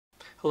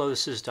Hello,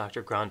 this is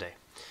Dr. Grande.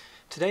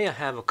 Today I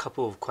have a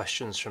couple of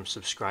questions from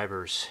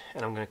subscribers,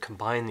 and I'm going to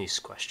combine these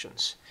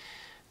questions.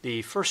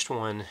 The first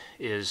one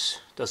is,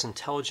 does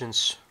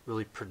intelligence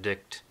really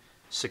predict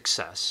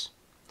success?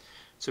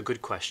 It's a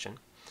good question.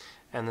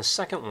 And the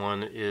second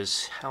one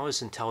is, how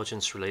is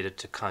intelligence related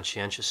to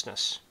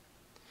conscientiousness?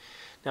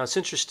 Now it's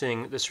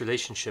interesting, this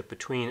relationship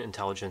between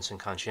intelligence and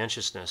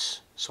conscientiousness,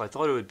 so I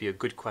thought it would be a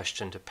good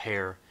question to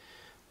pair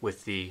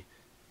with the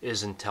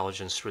is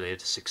intelligence related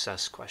to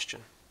success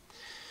question.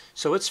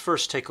 So let's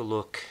first take a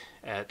look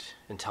at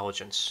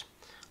intelligence.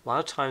 A lot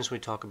of times when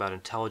we talk about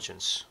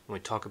intelligence, when we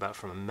talk about it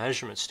from a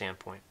measurement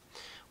standpoint,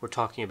 we're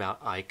talking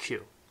about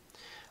IQ.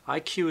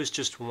 IQ is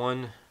just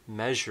one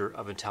measure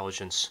of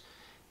intelligence.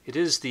 It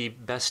is the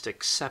best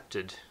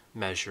accepted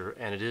measure,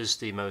 and it is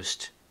the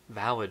most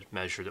valid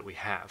measure that we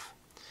have.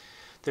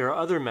 There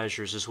are other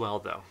measures as well,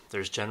 though.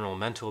 There's general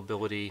mental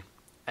ability,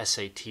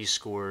 SAT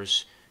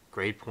scores,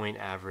 grade point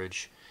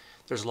average.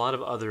 There's a lot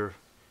of other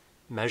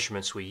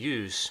measurements we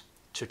use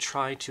to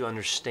try to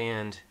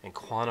understand and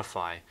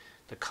quantify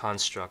the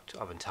construct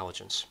of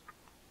intelligence.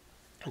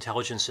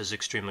 Intelligence is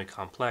extremely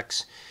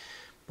complex,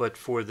 but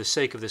for the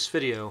sake of this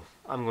video,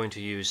 I'm going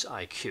to use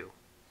IQ.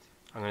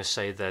 I'm going to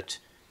say that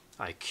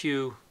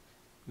IQ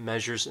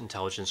measures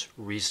intelligence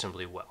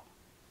reasonably well.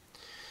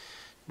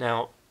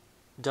 Now,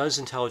 does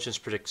intelligence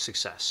predict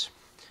success?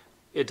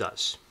 It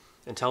does.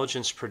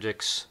 Intelligence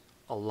predicts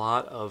a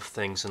lot of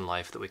things in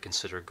life that we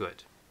consider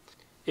good.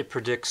 It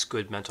predicts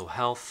good mental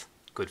health,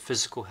 good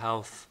physical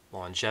health,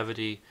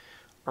 longevity,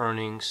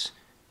 earnings,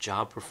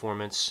 job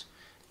performance,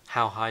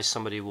 how high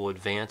somebody will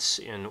advance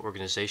in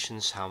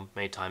organizations, how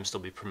many times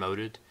they'll be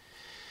promoted.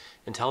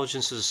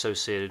 Intelligence is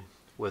associated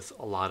with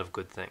a lot of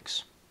good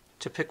things.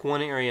 To pick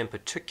one area in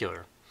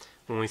particular,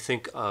 when we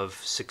think of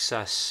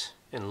success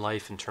in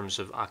life in terms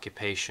of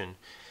occupation,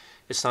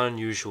 it's not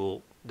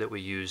unusual that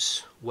we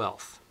use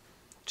wealth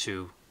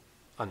to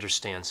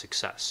understand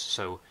success.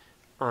 So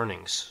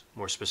earnings,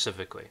 more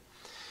specifically.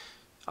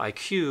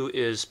 IQ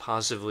is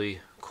positively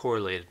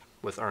correlated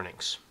with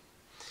earnings.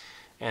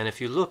 And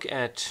if you look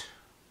at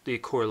the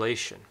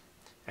correlation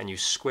and you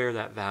square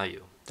that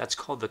value, that's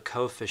called the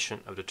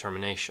coefficient of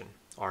determination,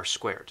 R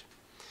squared.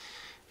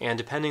 And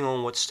depending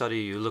on what study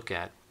you look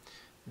at,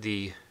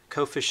 the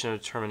coefficient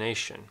of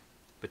determination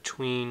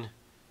between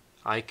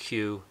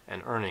IQ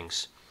and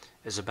earnings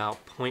is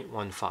about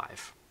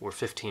 0.15 or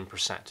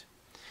 15%.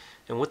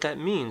 And what that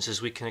means is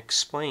we can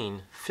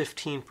explain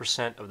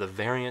 15% of the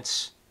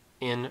variance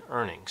in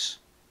earnings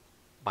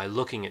by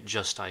looking at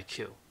just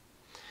IQ.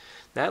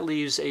 That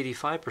leaves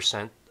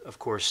 85%, of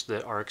course,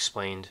 that are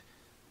explained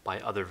by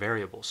other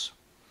variables.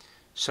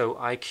 So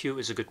IQ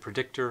is a good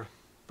predictor,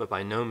 but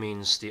by no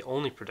means the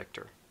only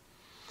predictor.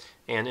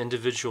 And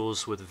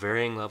individuals with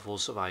varying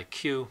levels of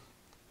IQ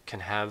can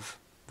have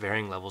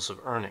varying levels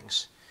of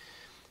earnings.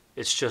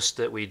 It's just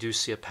that we do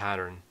see a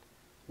pattern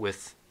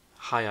with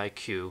high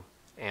IQ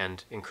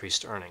and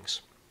increased earnings.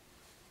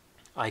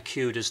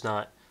 IQ does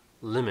not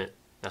limit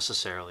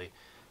necessarily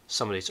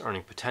somebody's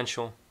earning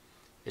potential.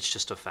 It's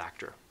just a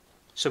factor.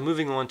 So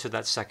moving on to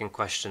that second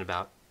question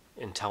about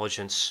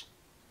intelligence,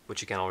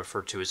 which again I'll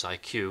refer to as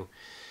IQ,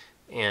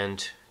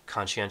 and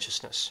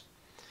conscientiousness.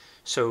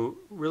 So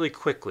really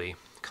quickly,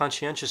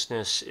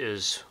 conscientiousness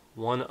is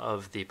one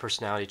of the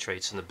personality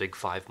traits in the Big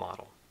Five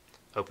model: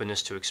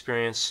 openness to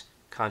experience,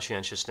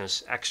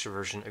 conscientiousness,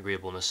 extraversion,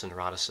 agreeableness, and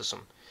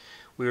neuroticism.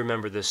 We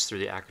remember this through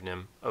the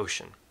acronym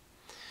OCEAN.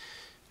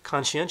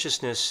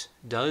 Conscientiousness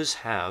does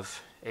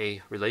have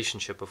a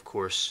relationship, of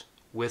course,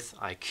 with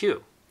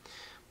IQ,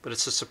 but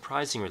it's a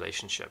surprising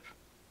relationship.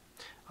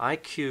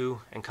 IQ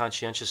and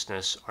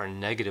conscientiousness are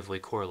negatively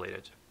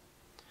correlated.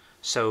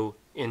 So,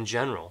 in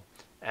general,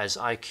 as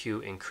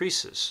IQ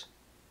increases,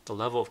 the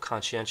level of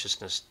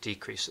conscientiousness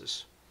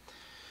decreases.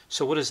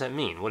 So what does that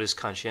mean? What is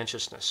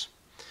conscientiousness?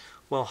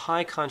 Well,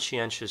 high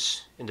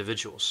conscientious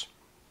individuals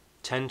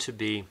tend to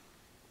be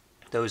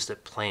those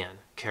that plan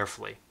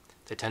carefully.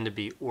 They tend to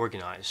be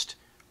organized,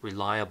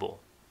 reliable,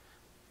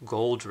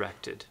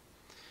 goal-directed.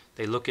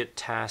 They look at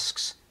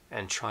tasks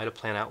and try to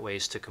plan out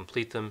ways to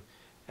complete them,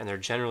 and they're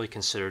generally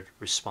considered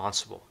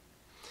responsible.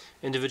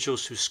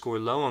 Individuals who score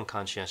low on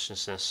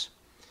conscientiousness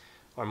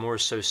are more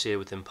associated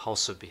with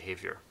impulsive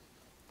behavior.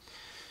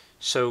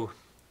 So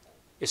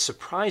it's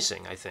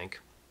surprising, I think,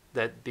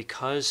 that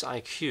because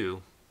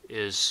IQ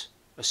is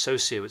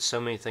associated with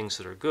so many things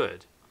that are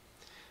good,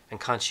 and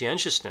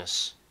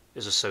conscientiousness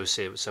is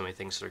associated with so many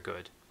things that are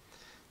good,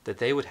 that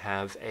they would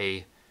have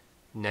a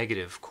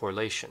negative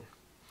correlation.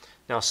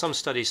 Now, some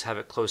studies have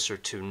it closer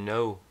to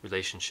no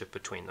relationship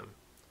between them,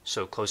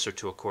 so closer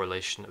to a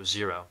correlation of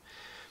 0.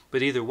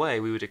 But either way,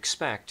 we would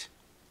expect,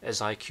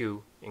 as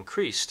IQ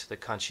increased,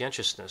 that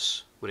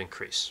conscientiousness would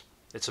increase.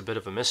 It's a bit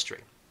of a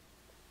mystery.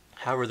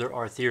 However, there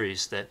are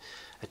theories that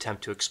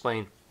attempt to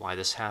explain why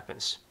this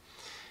happens.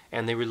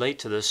 And they relate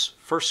to this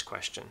first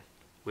question,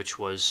 which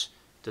was,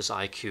 does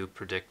IQ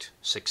predict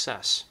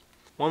success?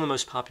 One of the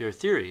most popular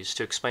theories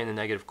to explain the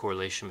negative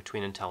correlation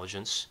between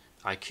intelligence,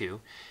 IQ,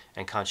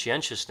 and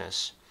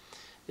conscientiousness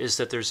is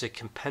that there's a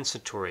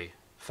compensatory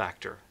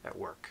factor at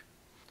work.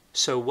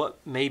 So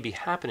what may be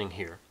happening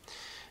here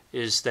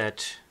is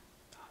that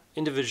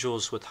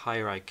individuals with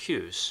higher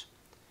IQs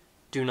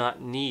do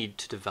not need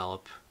to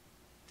develop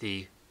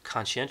the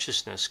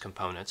conscientiousness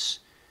components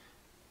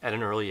at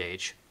an early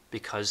age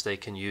because they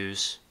can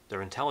use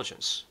their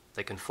intelligence.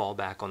 They can fall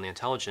back on the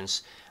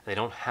intelligence. They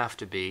don't have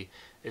to be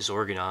as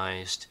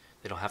organized.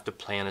 They don't have to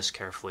plan as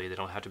carefully. They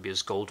don't have to be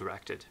as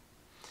goal-directed.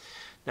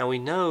 Now we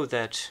know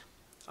that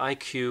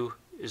IQ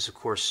is, of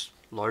course,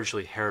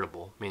 largely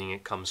heritable, meaning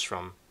it comes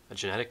from a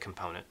genetic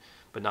component,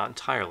 but not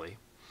entirely.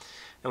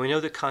 And we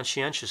know that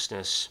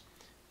conscientiousness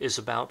is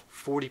about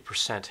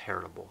 40%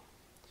 heritable.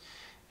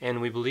 And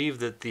we believe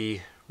that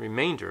the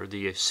remainder,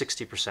 the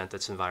 60%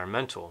 that's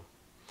environmental,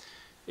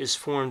 is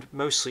formed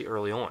mostly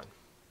early on.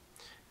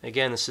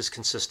 Again, this is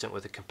consistent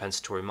with a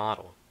compensatory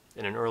model.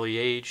 In an early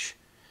age,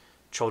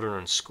 children are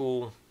in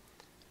school,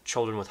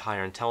 children with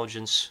higher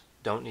intelligence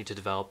don't need to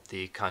develop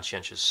the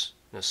conscientiousness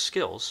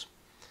skills,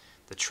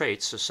 the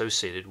traits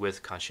associated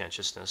with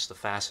conscientiousness, the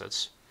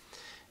facets.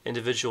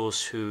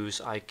 Individuals whose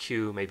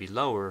IQ may be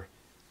lower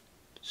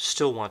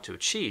still want to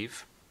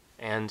achieve,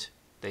 and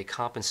they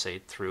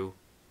compensate through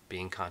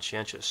being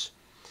conscientious.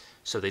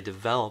 So they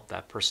develop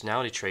that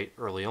personality trait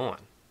early on.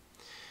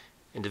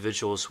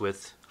 Individuals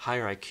with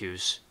higher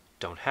IQs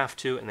don't have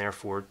to, and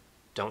therefore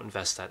don't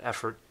invest that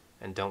effort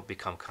and don't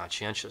become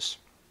conscientious.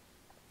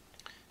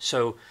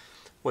 So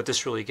what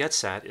this really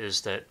gets at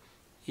is that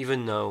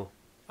even though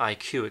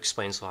IQ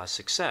explains a lot of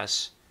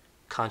success,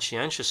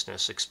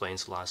 conscientiousness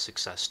explains a lot of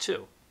success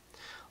too.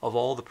 Of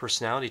all the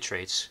personality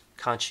traits,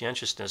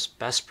 conscientiousness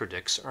best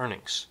predicts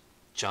earnings,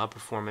 job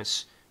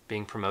performance,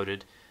 being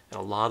promoted, and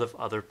a lot of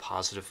other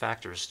positive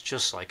factors,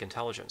 just like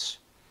intelligence.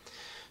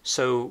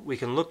 So we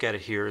can look at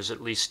it here as at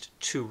least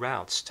two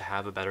routes to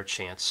have a better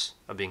chance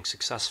of being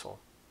successful: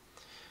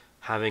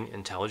 having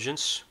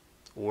intelligence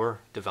or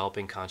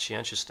developing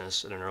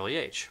conscientiousness at an early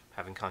age,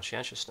 having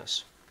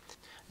conscientiousness.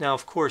 Now,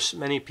 of course,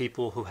 many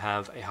people who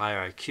have a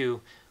higher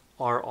IQ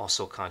are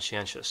also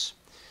conscientious.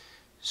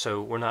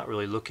 So we're not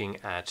really looking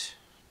at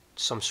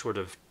some sort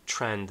of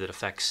trend that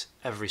affects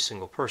every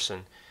single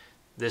person.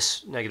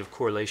 This negative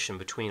correlation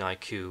between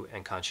IQ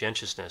and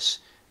conscientiousness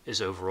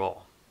is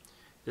overall.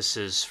 This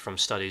is from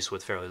studies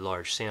with fairly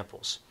large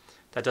samples.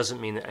 That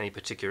doesn't mean that any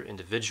particular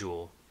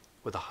individual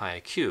with a high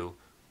IQ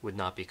would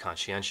not be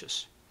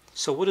conscientious.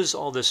 So what does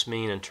all this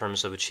mean in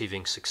terms of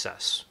achieving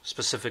success,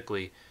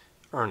 specifically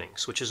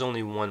earnings, which is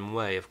only one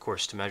way, of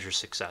course, to measure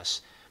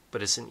success,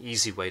 but it's an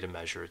easy way to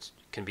measure. It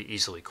can be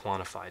easily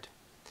quantified.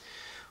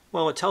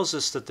 Well, it tells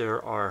us that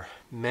there are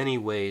many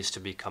ways to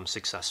become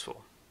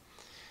successful.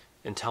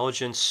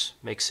 Intelligence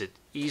makes it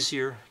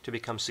easier to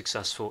become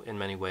successful in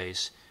many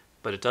ways,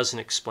 but it doesn't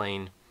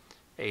explain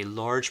a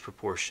large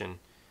proportion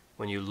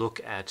when you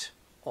look at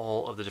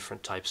all of the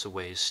different types of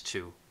ways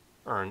to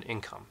earn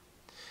income.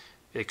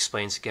 It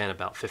explains, again,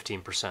 about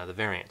 15% of the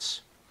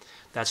variance.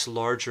 That's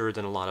larger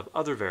than a lot of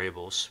other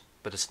variables,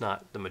 but it's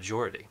not the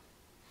majority.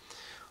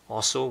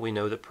 Also, we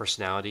know that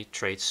personality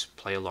traits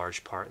play a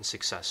large part in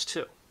success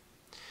too.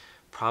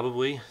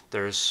 Probably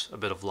there's a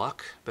bit of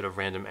luck, a bit of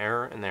random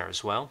error in there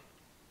as well.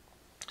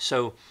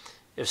 So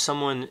if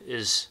someone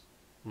is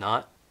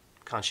not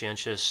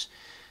conscientious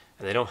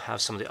and they don't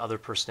have some of the other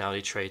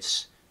personality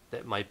traits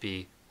that might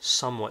be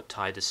somewhat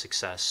tied to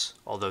success,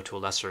 although to a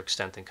lesser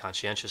extent than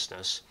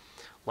conscientiousness,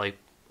 like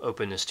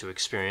openness to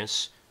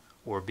experience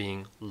or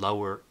being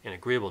lower in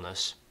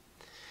agreeableness,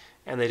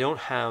 and they don't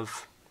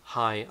have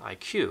high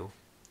IQ,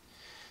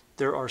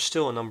 there are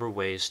still a number of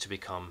ways to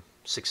become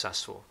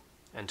successful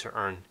and to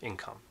earn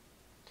income.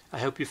 I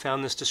hope you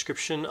found this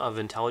description of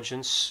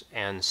intelligence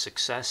and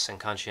success and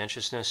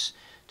conscientiousness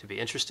to be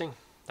interesting.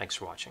 Thanks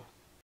for watching.